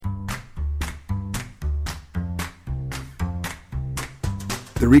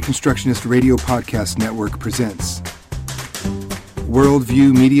the Reconstructionist Radio Podcast Network presents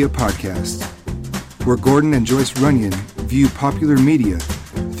Worldview Media Podcast, where Gordon and Joyce Runyon view popular media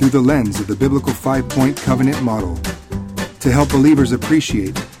through the lens of the biblical five-point covenant model to help believers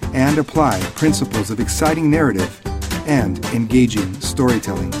appreciate and apply principles of exciting narrative and engaging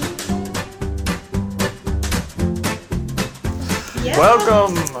storytelling. Yeah.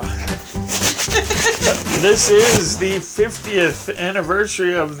 Welcome! This is the 50th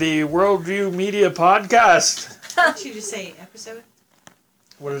anniversary of the Worldview Media Podcast. Did you just say episode?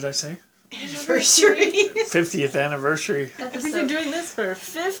 What did I say? Anniversary. 50th anniversary. We've been doing this for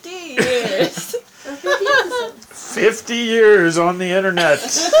 50 years. 50 years on the internet.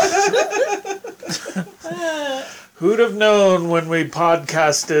 Who'd have known when we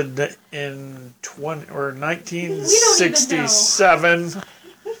podcasted in 1967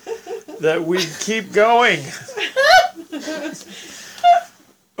 that we'd keep going?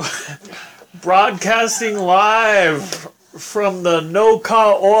 Broadcasting live from the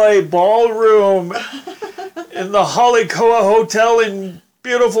No-Ka-Oi Ballroom in the Halikoa Hotel in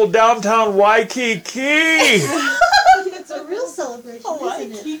beautiful downtown Waikiki. It's a real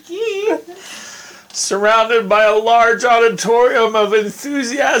celebration, isn't it? Surrounded by a large auditorium of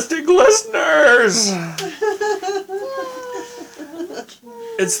enthusiastic listeners.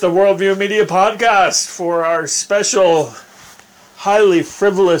 It's the Worldview Media Podcast for our special, highly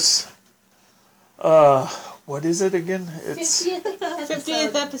frivolous, what is it again? It's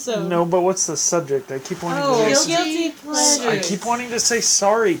 50th episode. No, but what's the subject? I keep wanting to say guilty pleasures. I keep wanting to say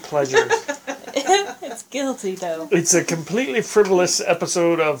sorry pleasures. It's guilty though. It's a completely frivolous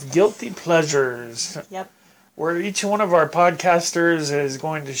episode of Guilty Pleasures. Yep. Where each one of our podcasters is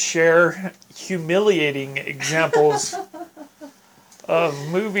going to share humiliating examples of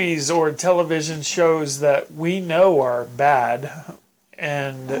movies or television shows that we know are bad,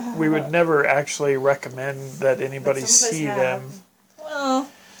 and we would never actually recommend that anybody see them. Well,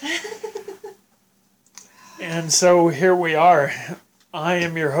 And so here we are. I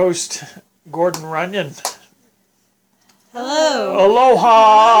am your host, Gordon Runyon. hello.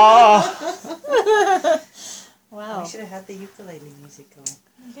 Aloha! Wow. We should have had the ukulele music going.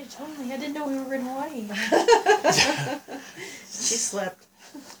 Yeah, totally. I didn't know we were in Hawaii. She slept.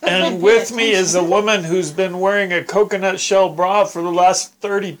 And with me is a woman who's been wearing a coconut shell bra for the last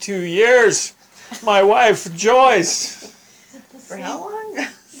 32 years. My wife, Joyce. For how long?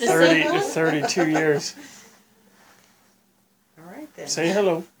 32 years. All right then. Say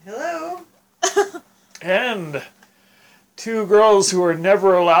hello. Hello. And two girls who are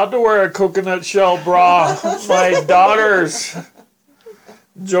never allowed to wear a coconut shell bra. My daughters.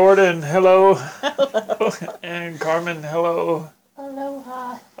 Jordan, hello. And Carmen, hello.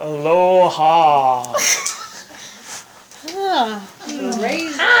 Aloha. Aloha.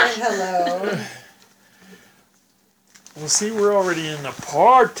 Raise that hello. Well, see, we're already in the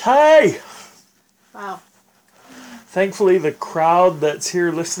party. Wow. Thankfully, the crowd that's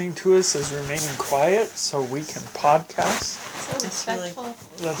here listening to us is remaining quiet so we can podcast. So That's really-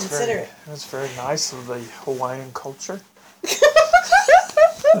 respectful. That's very nice of the Hawaiian culture.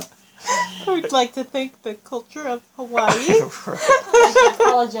 I would like to thank the culture of Hawaii. I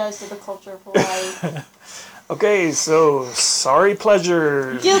apologize to the culture of Hawaii. Okay, so sorry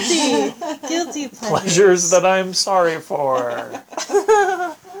pleasures. Guilty. Guilty Pleasures that I'm sorry for.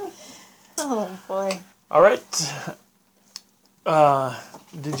 Oh boy. All right.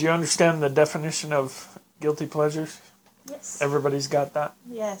 Did you understand the definition of guilty pleasures? Yes. Everybody's got that?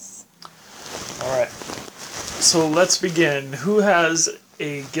 Yes. All right. So let's begin. Who has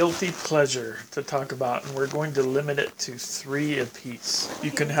a guilty pleasure to talk about? And we're going to limit it to 3 apiece.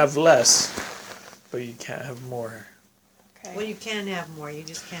 You can have less, but you can't have more. Okay. Well, you can have more. You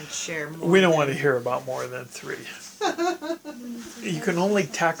just can't share more. We don't than- want to hear about more than 3. You can only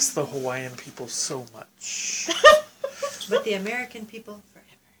tax the Hawaiian people so much. But the American people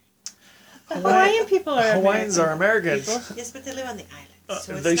forever. Hawaiian people are Hawaiians are Americans. people. Yes, but they live on the island.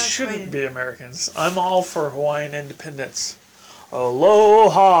 So it's They not shouldn't quite be Americans. I'm all for Hawaiian independence.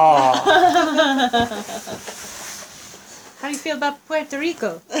 Aloha! How do you feel about Puerto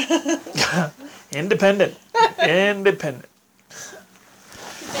Rico? Independent. Independent.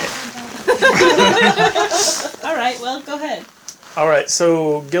 All right. Well, go ahead. All right,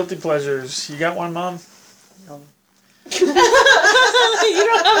 so guilty pleasures. You got one, Mom? No. You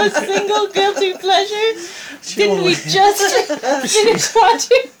don't have a single guilty pleasure? Didn't we just finish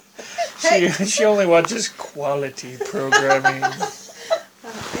watching? She only watches quality programming. I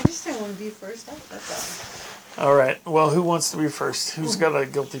just didn't want to be first up. That's all. All right. Well, who wants to be first? Who's got a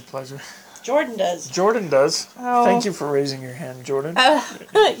guilty pleasure? Jordan does. Jordan does. Oh. Thank you for raising your hand, Jordan.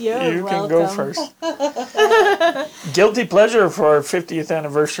 You're You welcome. can go first. Guilty pleasure for our 50th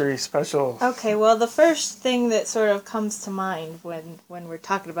anniversary special. Okay, well, the first thing that sort of comes to mind when we're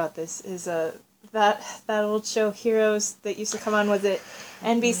talking about this is that old show Heroes that used to come on. Was it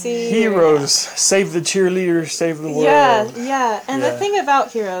NBC? Heroes, save the cheerleaders, save the world. Yeah. And the Yeah. thing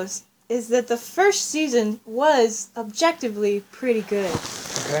about Heroes is that the first season was objectively pretty good.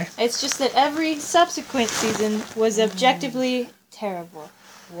 Okay. It's just that every subsequent season was objectively terrible.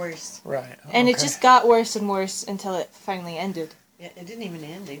 Worse. Right. And it okay. just got worse and worse until it finally ended. Yeah, it didn't even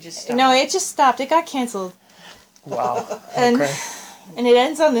end. They just stopped. No, it just stopped. It got canceled. Wow. And Okay. and it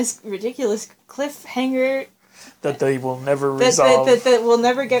ends on this ridiculous cliffhanger That they will never resolve. that will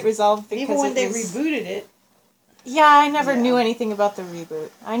never get resolved because Even when it they was- rebooted it. Yeah, I never Yeah. knew anything about the reboot.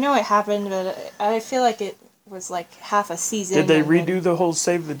 I know it happened, but I feel like it was like half a season. Did they and then- redo the whole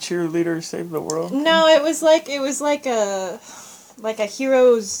save the cheerleader, save the world? No, it was like a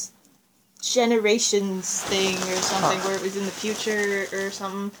Heroes Generations thing or something where it was in the future or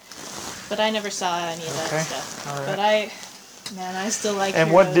something. But I never saw any of that Okay. stuff. All right. But I still like. And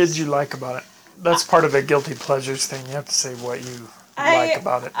Heroes. what did you like about it? That's part of the guilty pleasures thing. You have to say what you like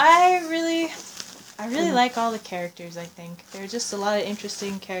about it. I really like all the characters, I think. There are just a lot of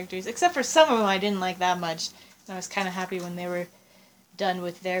interesting characters. Except for some of them I didn't like that much. I was kind of happy when they were done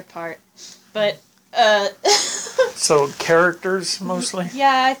with their part. But, So characters mostly?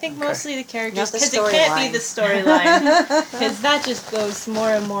 yeah, I think Okay. mostly the characters. Not the Because it can't be storyline. the storyline. Because that just goes more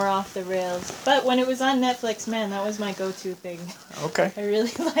and more off the rails. But when it was on Netflix, man, that was my go-to thing. Okay. I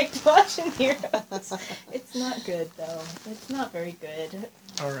really liked watching Heroes. It's not good, though. It's not very good.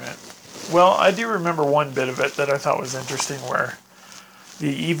 All right. Well, I do remember one bit of it that I thought was interesting where the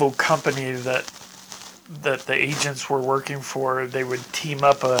evil company that the agents were working for, they would team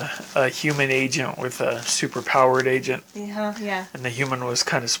up a human agent with a superpowered agent, Yeah. and the human was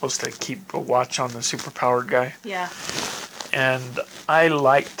kind of supposed to keep a watch on the superpowered guy. Yeah. And I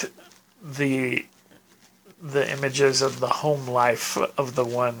liked the images of the home life of the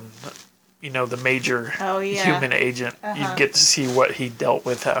one, the major Oh, yeah. human agent. Uh-huh. You'd get to see what he dealt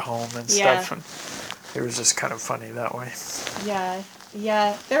with at home and Yeah. stuff, and it was just kind of funny that way.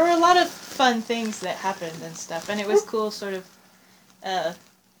 Yeah. There were a lot of fun things that happened and stuff, and it was cool sort of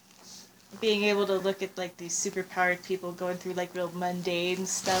being able to look at like these superpowered people going through like real mundane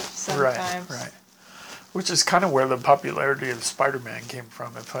stuff sometimes. Right. Which is kind of where the popularity of Spider-Man came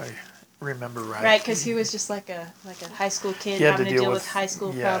from, if I remember right. Right, because he was just like a high school kid He had having to to deal with high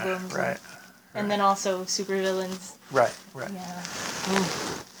school yeah, problems. Right. And then also supervillains. Right. Yeah.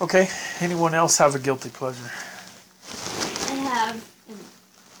 Okay. Anyone else have a guilty pleasure? I have, and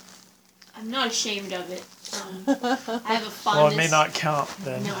I'm not ashamed of it. I have a fondness. Well, it may not count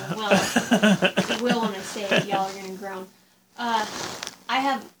then. No, well, it will when I say it. Y'all are gonna groan. I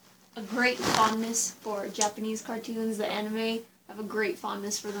have a great fondness for Japanese cartoons, the anime. I have a great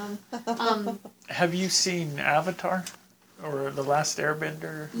fondness for them. Have you seen Avatar? Or The Last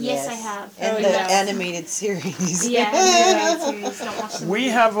Airbender? Yes, I have. And Oh, the yeah. animated series. Yeah, animated series. Don't watch them. We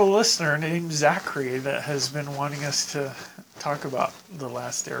have a listener named Zachary that has been wanting us to talk about The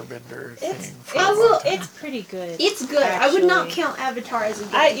Last Airbender thing. for a long time. It's pretty good. It's good. I would not Actually. count Avatar as a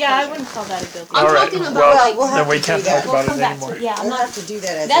guilty I pleasure. wouldn't call that a guilty. I'm All right, talking about well, like we'll have then we to can't do that. talk about come it back anymore. to yeah. I'm We'll not. have to do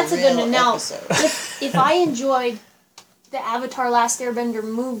that as That's a a good real one. Now, episode. if I enjoyed the Avatar Last Airbender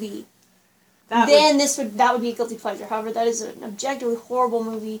movie, That then that would be a guilty pleasure. However, that is an objectively horrible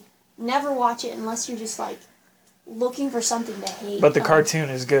movie. Never watch it unless you're just like looking for something to hate. But the cartoon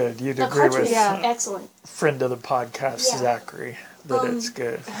is good. You'd the agree cartoon with is excellent. friend of the podcast, Yeah. Zachary, that it's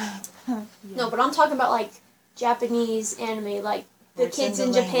good. No, but I'm talking about like Japanese anime, like the Where it's kids in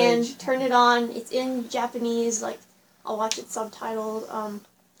in the Japan language. turn it on. It's in Japanese. Like I'll watch it subtitled.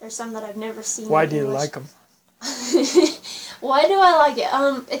 There's some that I've never seen. Why in do you English. like them? Why do I like it?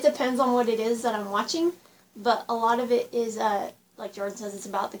 It depends on what it is that I'm watching, but a lot of it is like Jordan says, it's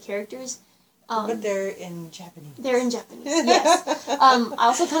about the characters. But they're in Japanese. They're in Japanese, yes. I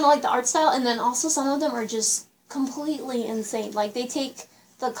also kind of like the art style, and then also some of them are just completely insane. Like they take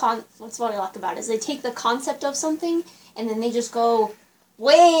what's what I like about it is they take the concept of something, and then they just go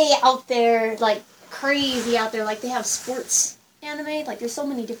way out there, like crazy out there. Like they have sports anime, like there's so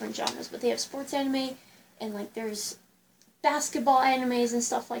many different genres, but they have sports anime, and like there's basketball animes and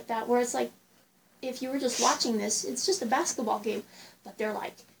stuff like that, where it's like, if you were just watching this, it's just a basketball game, but they're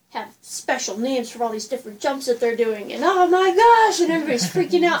like, have special names for all these different jumps that they're doing, and oh my gosh, and everybody's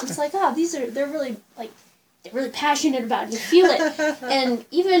freaking out. It's like, oh, they're really passionate about it. You feel it. And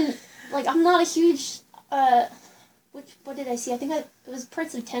even, like, I'm not a huge what did I see? I think it was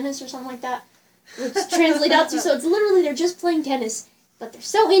Prince of Tennis or something like that. Which translate out to, so it's literally they're just playing tennis, but they're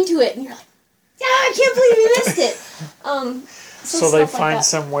so into it, and you're like, yeah, I can't believe you missed it. So they find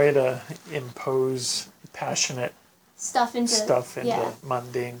some way to impose passionate stuff into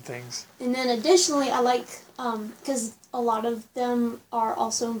mundane things. And then additionally, I like, because a lot of them are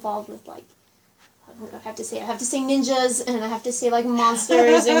also involved with, like, I have to say ninjas, and I have to say, like,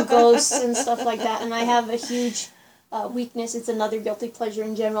 monsters and ghosts and stuff like that, and I have a huge weakness. It's another guilty pleasure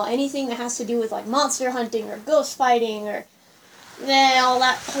in general. Anything that has to do with, like, monster hunting or ghost fighting or all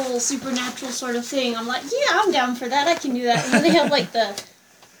that whole supernatural sort of thing, I'm like, yeah, I'm down for that. I can do that. And then they have, like, the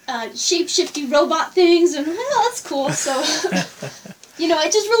shape-shifty robot things, and that's cool. So,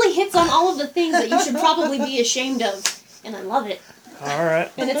 it just really hits on all of the things that you should probably be ashamed of, and I love it. All right.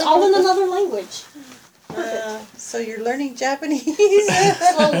 And it's all in another language. So you're learning Japanese?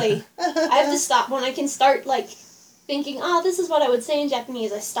 Slowly. I have to stop. When I can start, like, thinking, this is what I would say in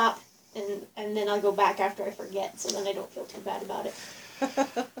Japanese, I stop, and then I'll go back after I forget, so then I don't feel too bad about it.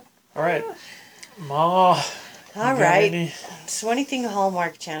 All right. Ma. All right. So anything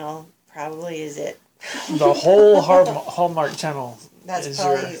Hallmark Channel probably is it. The whole Hallmark Channel. That's is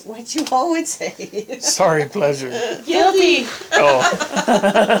probably what you all would say. Sorry pleasure. Guilty. Oh.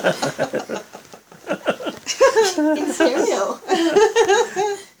 In stereo.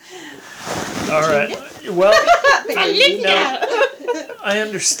 All right. Well, I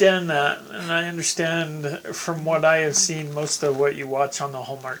understand that, and I understand from what I have seen, most of what you watch on the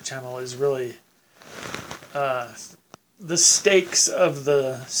Hallmark Channel is really the stakes of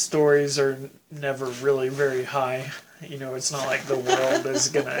the stories are never really very high. It's not like the world is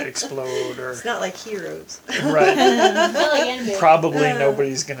gonna explode or. It's not like Heroes. Right. Probably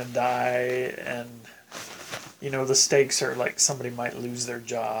nobody's gonna die, and the stakes are like somebody might lose their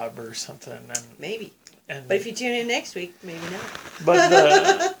job or something, and maybe. But if you tune in next week, maybe not. But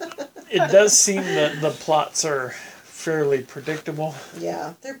it does seem that the plots are fairly predictable.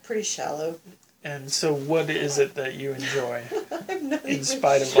 Yeah, they're pretty shallow. And so what is it that you enjoy I'm not in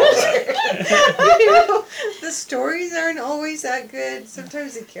spite of all that? The stories aren't always that good.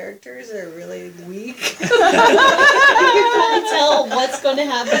 Sometimes the characters are really weak. You can tell what's going to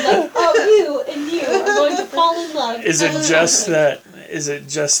happen. Like, you and you are going to fall in love. Is it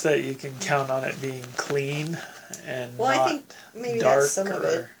just that you can count on it being clean and not I think maybe dark that's some of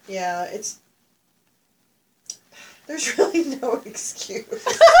it. Yeah, there's really no excuse. That's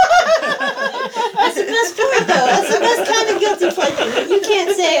the best part, though. That's the best kind of guilty pleasure. You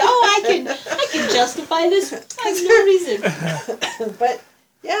can't say, I can justify this. I have no reason. But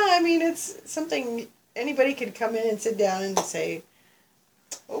yeah, it's something anybody could come in and sit down and say,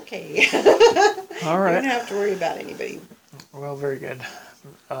 okay. All right. You don't have to worry about anybody. Well, very good.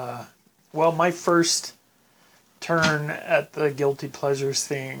 My first turn at the guilty pleasures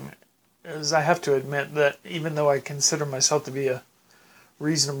thing is I have to admit that even though I consider myself to be a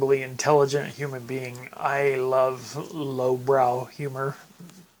reasonably intelligent human being, I love lowbrow humor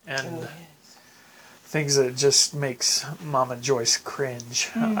and things that just makes Mama Joyce cringe.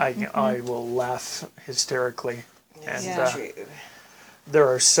 Mm-hmm. I will laugh hysterically. And true. There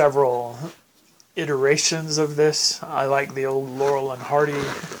are several iterations of this. I like the old Laurel and Hardy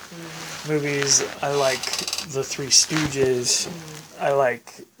movies. I like the Three Stooges. I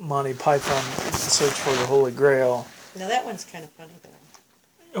like Monty Python, Search for the Holy Grail. Now that one's kind of funny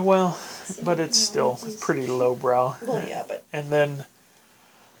though. Well, but it's still pretty lowbrow. Well, yeah, but. And then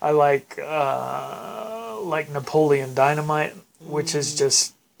I like Napoleon Dynamite, which is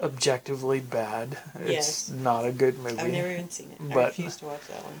just objectively bad. It's not a good movie. I've never even seen it. But I refuse to watch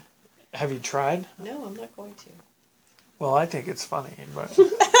that one. Have you tried? No, I'm not going to. Well, I think it's funny, but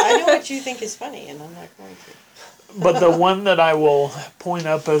I know what you think is funny, and I'm not going to. But the one that I will point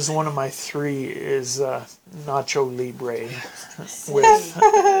up as one of my three is Nacho Libre with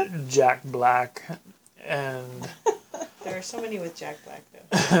Jack Black, and there are so many with Jack Black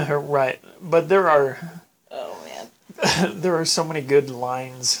though. Right, but there are. Oh man. There are so many good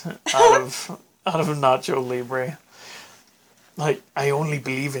lines out of Nacho Libre. Like, I only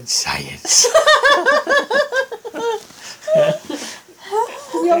believe in science.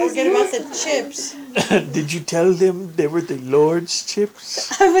 Don't forget about the chips. Did you tell them they were the Lord's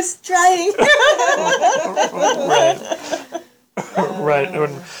chips? I was trying. Right.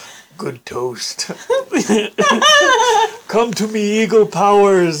 Good toast. Come to me, Eagle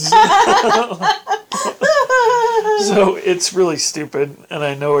Powers. So it's really stupid, and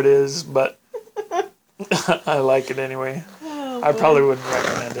I know it is, but I like it anyway. I probably wouldn't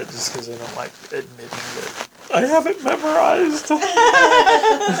recommend it just because I don't like admitting that I have it memorized.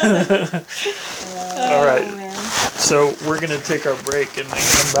 All right. So we're going to take our break and then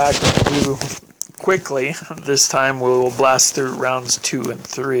come back and do quickly. This time we'll blast through rounds 2 and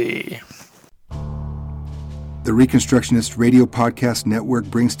 3. The Reconstructionist Radio Podcast Network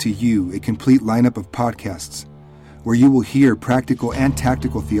brings to you a complete lineup of podcasts where you will hear practical and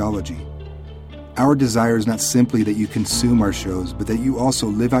tactical theology. Our desire is not simply that you consume our shows, but that you also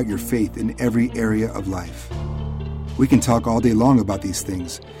live out your faith in every area of life. We can talk all day long about these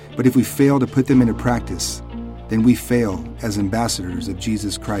things, but if we fail to put them into practice, then we fail as ambassadors of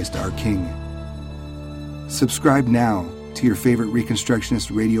Jesus Christ, our King. Subscribe now to your favorite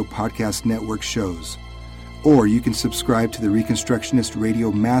Reconstructionist Radio Podcast Network shows, or you can subscribe to the Reconstructionist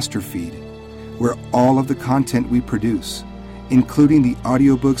Radio Master Feed, where all of the content we produce, including the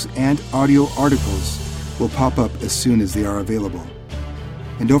audiobooks and audio articles, will pop up as soon as they are available.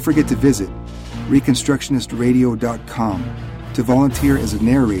 And don't forget to visit ReconstructionistRadio.com to volunteer as a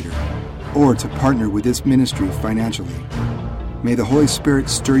narrator or to partner with this ministry financially. May the Holy Spirit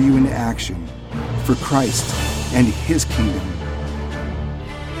stir you into action for Christ and His kingdom.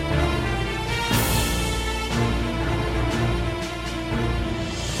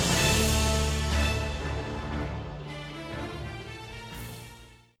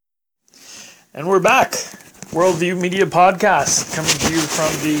 And we're back. Worldview Media Podcast, coming to you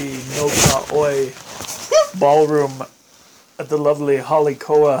from the Noka'oi Ballroom at the lovely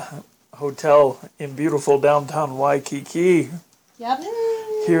Halikoa Hotel in beautiful downtown Waikiki. Yep.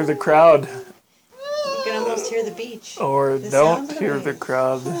 Hear the crowd, You can almost hear the beach. or The don't sounds of hear rain. the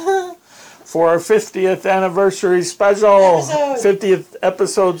crowd. For our 50th anniversary special, Episode. 50th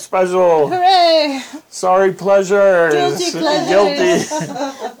episode special. Hooray! Sorry, pleasures. Guilty pleasures.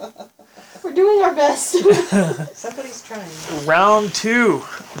 Guilty. We're doing our best. Somebody's trying. Round 2,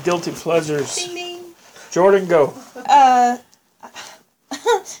 guilty pleasures. Ding ding. Jordan, go.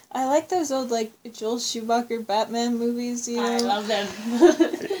 I like those old, like, Joel Schumacher Batman movies, you know? I love them.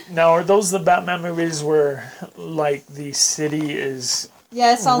 Now, are those the Batman movies where, like, the city is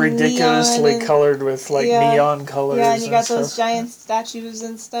Yeah, it's all ridiculously neon and, colored with, like, yeah. neon colors? Yeah, and you got stuff? those giant statues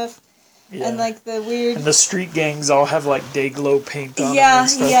and stuff. Yeah. And, like, the weird... And the street gangs all have, like, day glow paint on them Yeah, and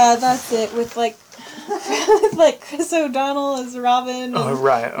stuff. yeah, that's it. With, like, with, like, Chris O'Donnell as Robin. And, Oh,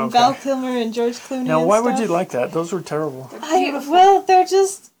 right, and Val okay. Kilmer and George Clooney Now, and why stuff. would you like that? Those were terrible. Well, they're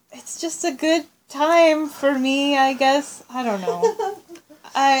just... It's just a good time for me, I guess. I don't know.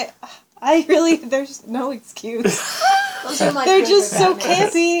 I really... There's no excuse. Those are my They're just so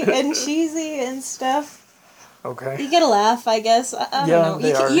favorite Batman. campy and cheesy and stuff. Okay. You get a laugh, I guess. I Yeah, don't know.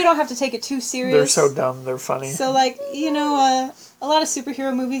 they are. You don't have to take it too serious. They're so dumb, they're funny. So, like, you know, a lot of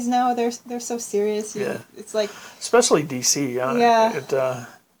superhero movies now, they're so serious. Yeah. It's like... Especially DC. Yeah.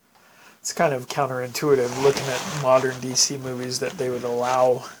 It's kind of counterintuitive looking at modern DC movies that they would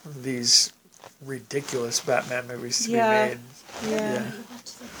allow these ridiculous Batman movies to Yeah. be made. Yeah.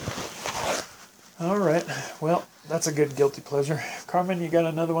 All right. Well, that's a good guilty pleasure. Carmen, you got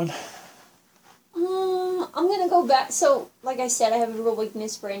another one? I'm gonna go back. So, like I said, I have a real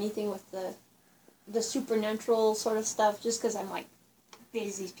weakness for anything with the supernatural sort of stuff, just because I'm like,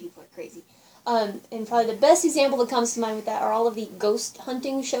 these people are crazy. And probably the best example that comes to mind with that are all of the ghost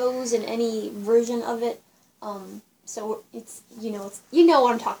hunting shows and any version of it. So it's you know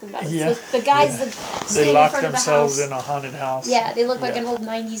what I'm talking about. It's Yeah. the guys that They stand in lock front of the themselves house. in a haunted house. Yeah, they look like Yeah. an old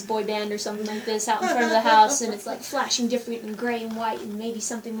 90s boy band or something like this out in front of the house, and it's like flashing different and gray and white, and maybe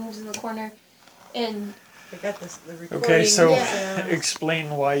something moves in the corner. And I got this. The recording. Okay, so Yeah. explain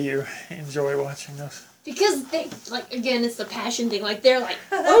why you enjoy watching those. because they, like, again, it's the passion thing. Like, they're like,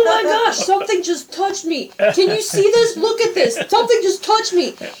 oh my gosh, something just touched me. Can you see this? Look at this. Something just touched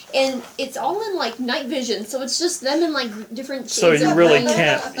me. And it's all in, like, night vision, so it's just them in, like, different shades So you of really green.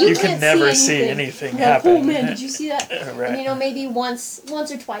 can't. You You can can't never see see anything. anything You're like, happen. oh man, did you see that? Right. And, you know, maybe once or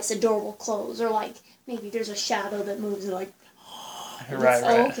twice a door will close, or, like, maybe there's a shadow that moves, and, like, Right.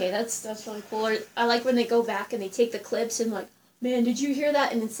 oh, okay, that's really cool. Or I like when they go back and they take the clips and like, man, did you hear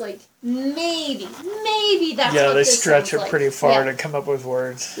that? And it's like, maybe that's Yeah, what they this stretch sounds it like. pretty far Yeah. to come up with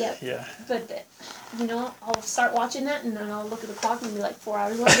words. Yep. Yeah. But, you know, I'll start watching that and then I'll look at the clock and be like 4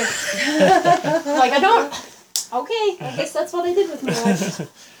 hours later. Like, I don't. Okay, I guess that's what I did with my life.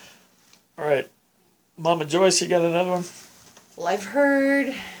 All right. Mama Joyce, you got another one? Well, I've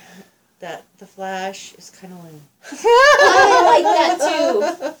heard that The Flash is kind of lame. I like that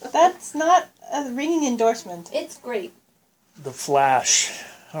too. That's not a ringing endorsement. It's great. The Flash.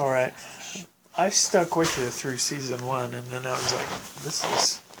 All right. I stuck with you through season 1, and then I was like, this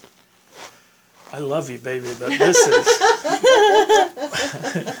is... I love you, baby, but this is...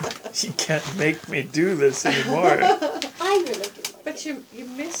 You can't make me do this anymore. I really do like But it. you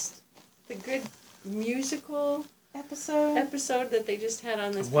missed the good musical episode that they just had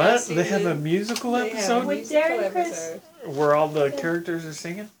on this What? past They have a season. musical They have a episode With musical Darren Criss. episode. where all the characters are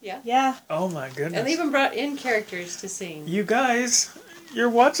singing? Yeah. Oh my And goodness. they even brought in characters to sing. You guys, you're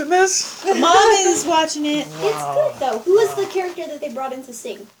watching this? Mom is watching it. It's good though. Who was the character that they brought in to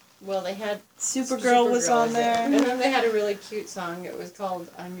sing? Well, they had Supergirl was on there. And then they had a really cute song. It was called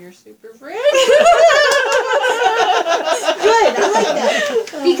 "I'm Your Super Friend." Good, I like that.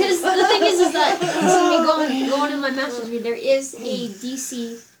 Because the thing is that going in my master's degree, there is a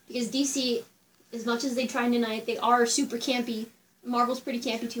DC, because DC, as much as they try and deny it, they are super campy. Marvel's pretty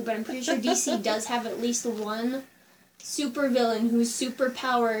campy too, but I'm pretty sure DC does have at least one super villain whose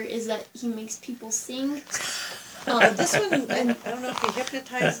superpower is that he makes people sing. This one, and I don't know if he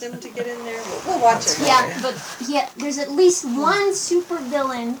hypnotized him to get in there, but we'll watch it. Yeah, but there's at least one super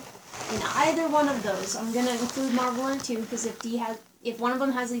villain in either one of those. I'm gonna include Marvel in it too, because if one of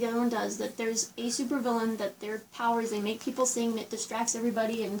them has the other one does, that there's a super villain that their powers, they make people sing, and it distracts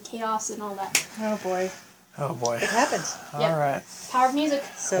everybody and chaos and all that. Oh boy. Oh boy. It happens. All Yep. right. Power of music.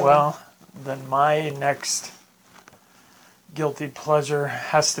 So, Well, then my next guilty pleasure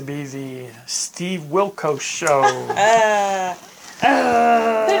has to be the Steve Wilkos Show.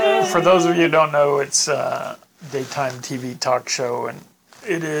 For those of you who don't know, it's a daytime TV talk show, and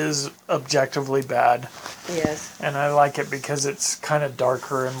it is objectively bad. yes. And I like it because it's kind of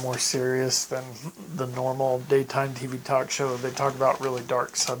darker and more serious than the normal daytime TV talk show. They talk about really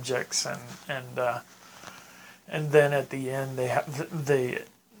dark subjects, and then at the end they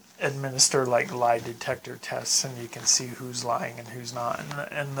administer like lie detector tests, and you can see who's lying and who's not.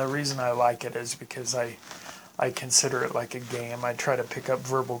 And the reason I like it is because I consider it like a game. I try to pick up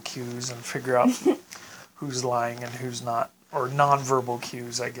verbal cues and figure out who's lying and who's not. Or non-verbal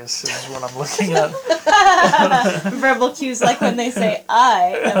cues, I guess, is what I'm looking at. Verbal cues like when they say,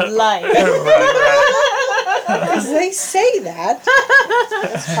 I am lying. Right. Because they say that.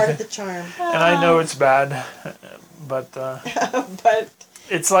 That's part of the charm. And I know it's bad, but But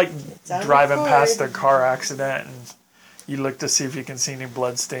it's like on driving record. past a car accident and you look to see if you can see any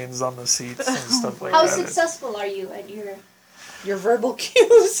blood stains on the seats and stuff like How that. successful are you at your your verbal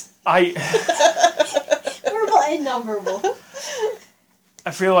cues. verbal and non-verbal?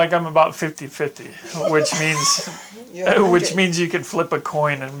 I feel like I'm about 50-50, which means you could flip a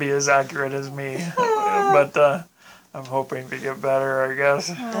coin and be as accurate as me. But I'm hoping to get better, I guess.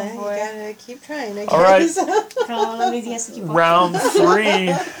 You gotta keep trying, I guess. All right. He has to keep on.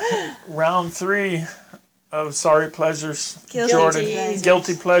 Round three of Sorry Pleasures. Guilty Jordan, pleasures.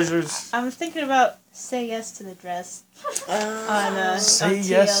 guilty pleasures. I'm thinking about Say Yes to the Dress on Say on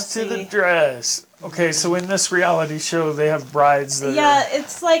yes to TLC. the dress. Okay, so in this reality show, they have brides that Yeah,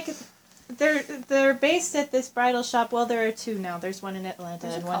 it's like they're based at this bridal shop. Well, there are two now. There's one in Atlanta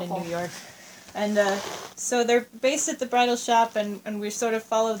There's and a one in couple. New York. And so they're based at the bridal shop, and we sort of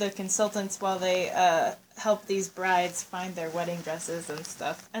follow the consultants while they help these brides find their wedding dresses and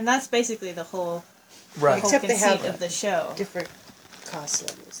stuff. And that's basically the whole, right. whole Except they conceit have of the show. different cost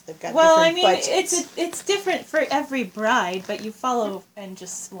levels. They've got Well, I different mean, budgets. it's different for every bride, but you follow and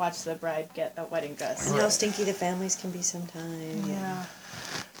just watch the bride get a wedding dress. You know how stinky the families can be sometimes. Yeah,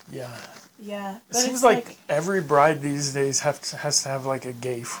 Yeah. yeah. It But seems it's like every bride these days has to have like a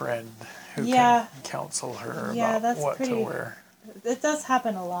gay friend who Yeah. can counsel her Yeah, about that's what to pretty- wear. it does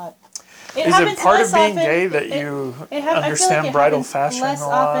happen a lot. Is happens it part of less being often- gay that it- you I feel like understand it bridal happens fashion less a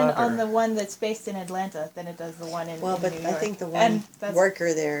often lot? on or- the one that's based in Atlanta than it does the one in Well, in but New I York. think the And one that's-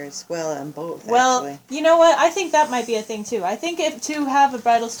 worker there is well on both, Well, actually. you know what? I think that might be a thing too. I think if to have a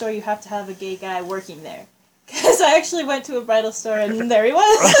bridal store, you have to have a gay guy working there. Because I actually went to a bridal store and there he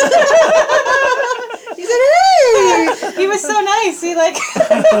was. He said, hey! He was so nice. He like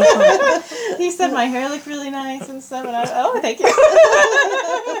he said my hair looked really nice and stuff. And oh, thank you.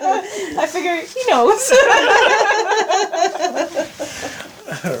 I figure he knows.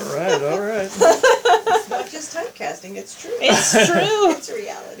 all right. It's not just typecasting, it's true. It's true. It's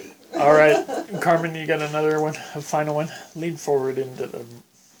reality. All right. Carmen, you got another one, a final one? Lean forward into the...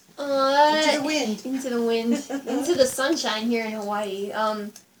 Into the wind. Into the wind. Into the sunshine here in Hawaii.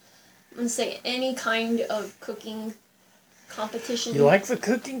 I'm gonna say any kind of cooking competition. You like the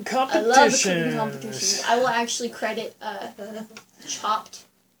cooking I competition? love the cooking competition. I will actually credit Chopped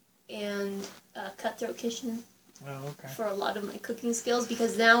and Cutthroat Kitchen Oh, okay. for a lot of my cooking skills,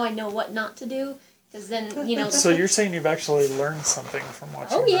 because now I know what not to do. Because then, you know. So you're saying you've actually learned something from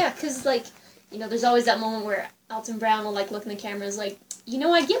watching Oh that? yeah, because like, you know, there's always that moment where Alton Brown will like look in the camera and is like, you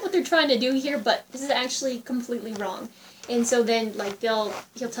know, I get what they're trying to do here, but this is actually completely wrong. And so then like he'll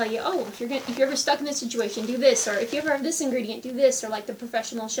tell you, oh, if you're ever stuck in this situation, do this, or if you ever have this ingredient, do this, or like the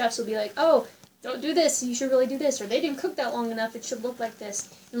professional chefs will be like, oh, don't do this, you should really do this, or they didn't cook that long enough, it should look like this.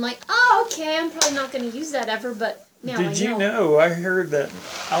 And I'm like, oh, okay, I'm probably not going to use that ever, but now I know. Did you know, I heard that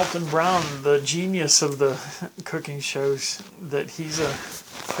Alton Brown, the genius of the cooking shows, that he's a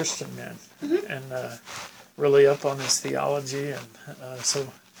Christian man, and really up on his theology, and so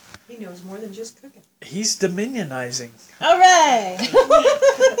He knows more than just cooking. he's dominionizing. All right.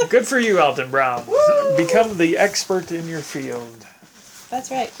 Good for you, Alton Brown. Become the expert in your field. That's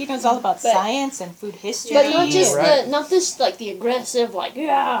right. He knows all about science and food history. But not just Right. not this like the aggressive like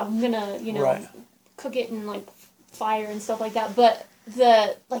I'm gonna Right. cook it in like fire and stuff like that. But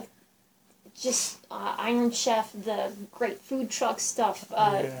the like just Iron Chef, the great food truck stuff,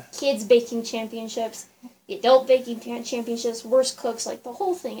 kids baking championships, the adult baking championships, worst cooks, like the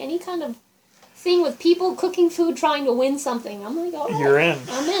whole thing. Any kind of thing with people cooking food trying to win something. I'm like, all right, You're in.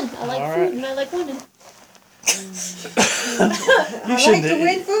 I'm in. I like All food right. and I like winning. I like to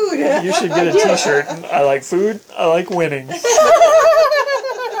win food. You should get a T-shirt. I like food. I like winning. So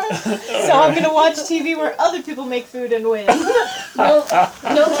I'm gonna watch TV where other people make food and win. No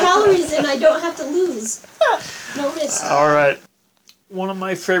calories and I don't have to lose. No risk. All right. One of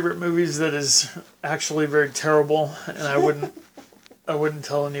my favorite movies that is actually very terrible, and I wouldn't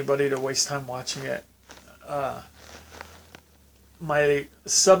tell anybody to waste time watching it. My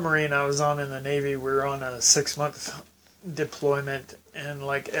submarine I was on in the Navy, we were on a 6-month deployment, and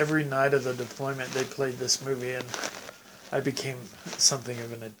like every night of the deployment they played this movie, and I became something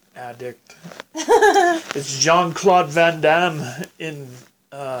of an addict. It's Jean-Claude Van Damme in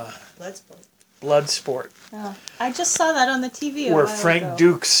Bloodsport. Bloodsport, Oh, I just saw that on the TV. where Frank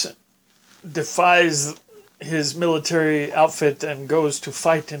Dukes defies his military outfit and goes to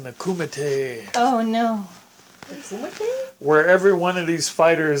fight in the Kumite, Oh no. where every one of these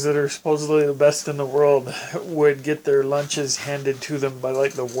fighters that are supposedly the best in the world would get their lunches handed to them by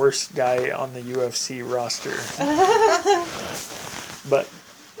like the worst guy on the UFC roster. But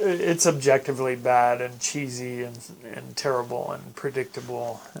it's objectively bad and cheesy and terrible and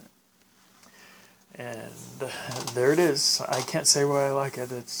predictable. And there it is. I can't say why I like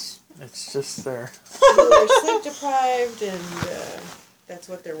it. It's just there. We were sleep deprived, and that's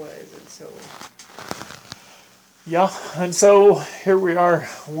what there was, and so. Yeah, and so here we are.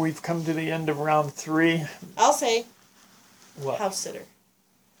 We've come to the end of round 3. I'll say What? House Sitter.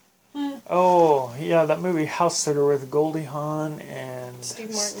 Oh, yeah, that movie House Sitter with Goldie Hawn and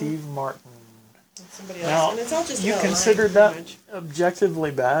Steve Martin. And somebody else. Now, And it's all just you lying, considered pretty that much.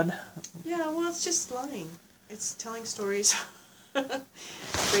 objectively bad? Yeah, well, it's just lying. It's telling stories. Breaking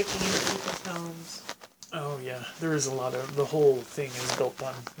into people's homes. Oh, yeah. There is a lot of... The whole thing is built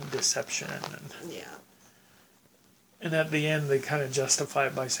on deception. Yeah. And at the end, they kind of justify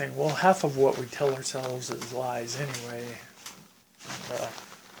it by saying, well, half of what we tell ourselves is lies anyway.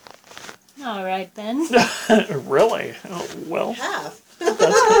 All right then. Really? Oh, well, Half.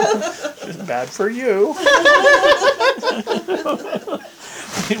 it's bad for you.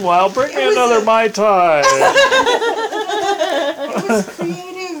 Meanwhile, bring me another Mai Tai. It was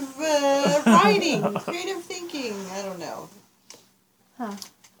creative writing, creative thinking. I don't know.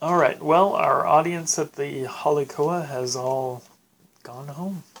 All right. Well, our audience at the Halikoa has all gone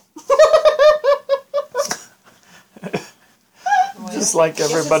home. Just like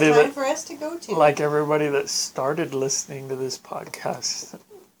Guess everybody it's time that, for us to go to. like everybody that started listening to this podcast,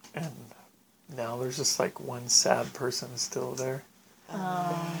 and now there's just like one sad person still there.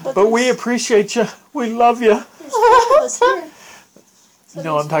 But we appreciate you. We love you. There's 5 of us here.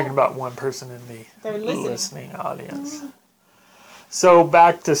 No, I'm talking about one person in the They're listening. listening audience. So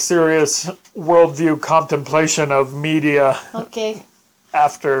back to serious worldview contemplation of media Okay.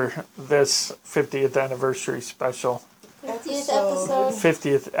 after this 50th anniversary special. 50th episode.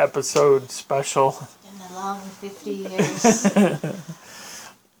 50th episode special. Been a long 50 years.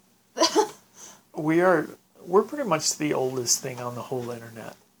 We're pretty much the oldest thing on the whole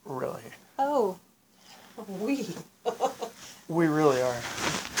internet, really. Oh. We. We really are.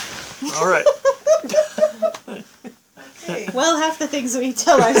 All right. Okay. Well, half the things we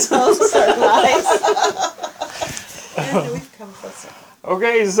tell ourselves are lies. And we've come full circle.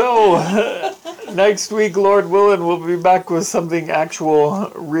 Okay, so next week, Lord willing, we'll be back with something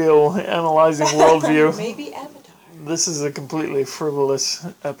actual, real, analyzing worldview. Maybe Avatar. This is a completely frivolous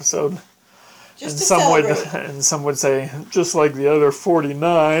episode. Just And to some would celebrate. and some would say, just like the other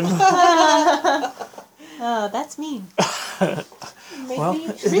 49. Oh, that's mean. Well,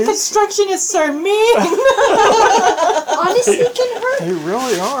 it is. Reconstructionists are mean. Honesty can hurt. They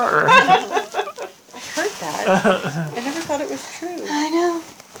really are. I heard that. I never thought it was true. I know.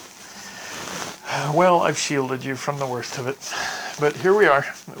 Well, I've shielded you from the worst of it. But here we are.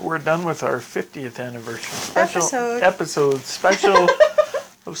 We're done with our 50th anniversary Episode. Special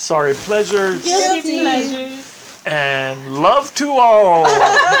of Sorry Pleasures Guilty pleasures. and love to all.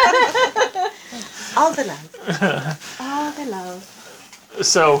 All the love. All the love.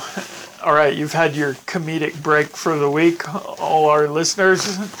 So, all right, you've had your comedic break for the week. All our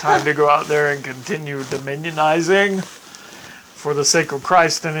listeners, time to go out there and continue dominionizing for the sake of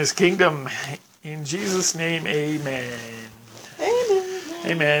Christ and his kingdom. In Jesus' name, amen. Amen.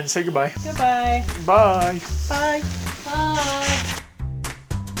 Amen. Say goodbye. Goodbye. Bye. Bye. Bye.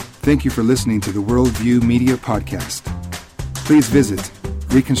 Thank you for listening to the Worldview Media Podcast. Please visit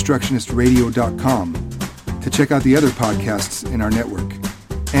reconstructionistradio.com to check out the other podcasts in our network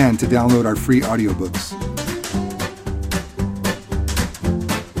and to download our free audiobooks.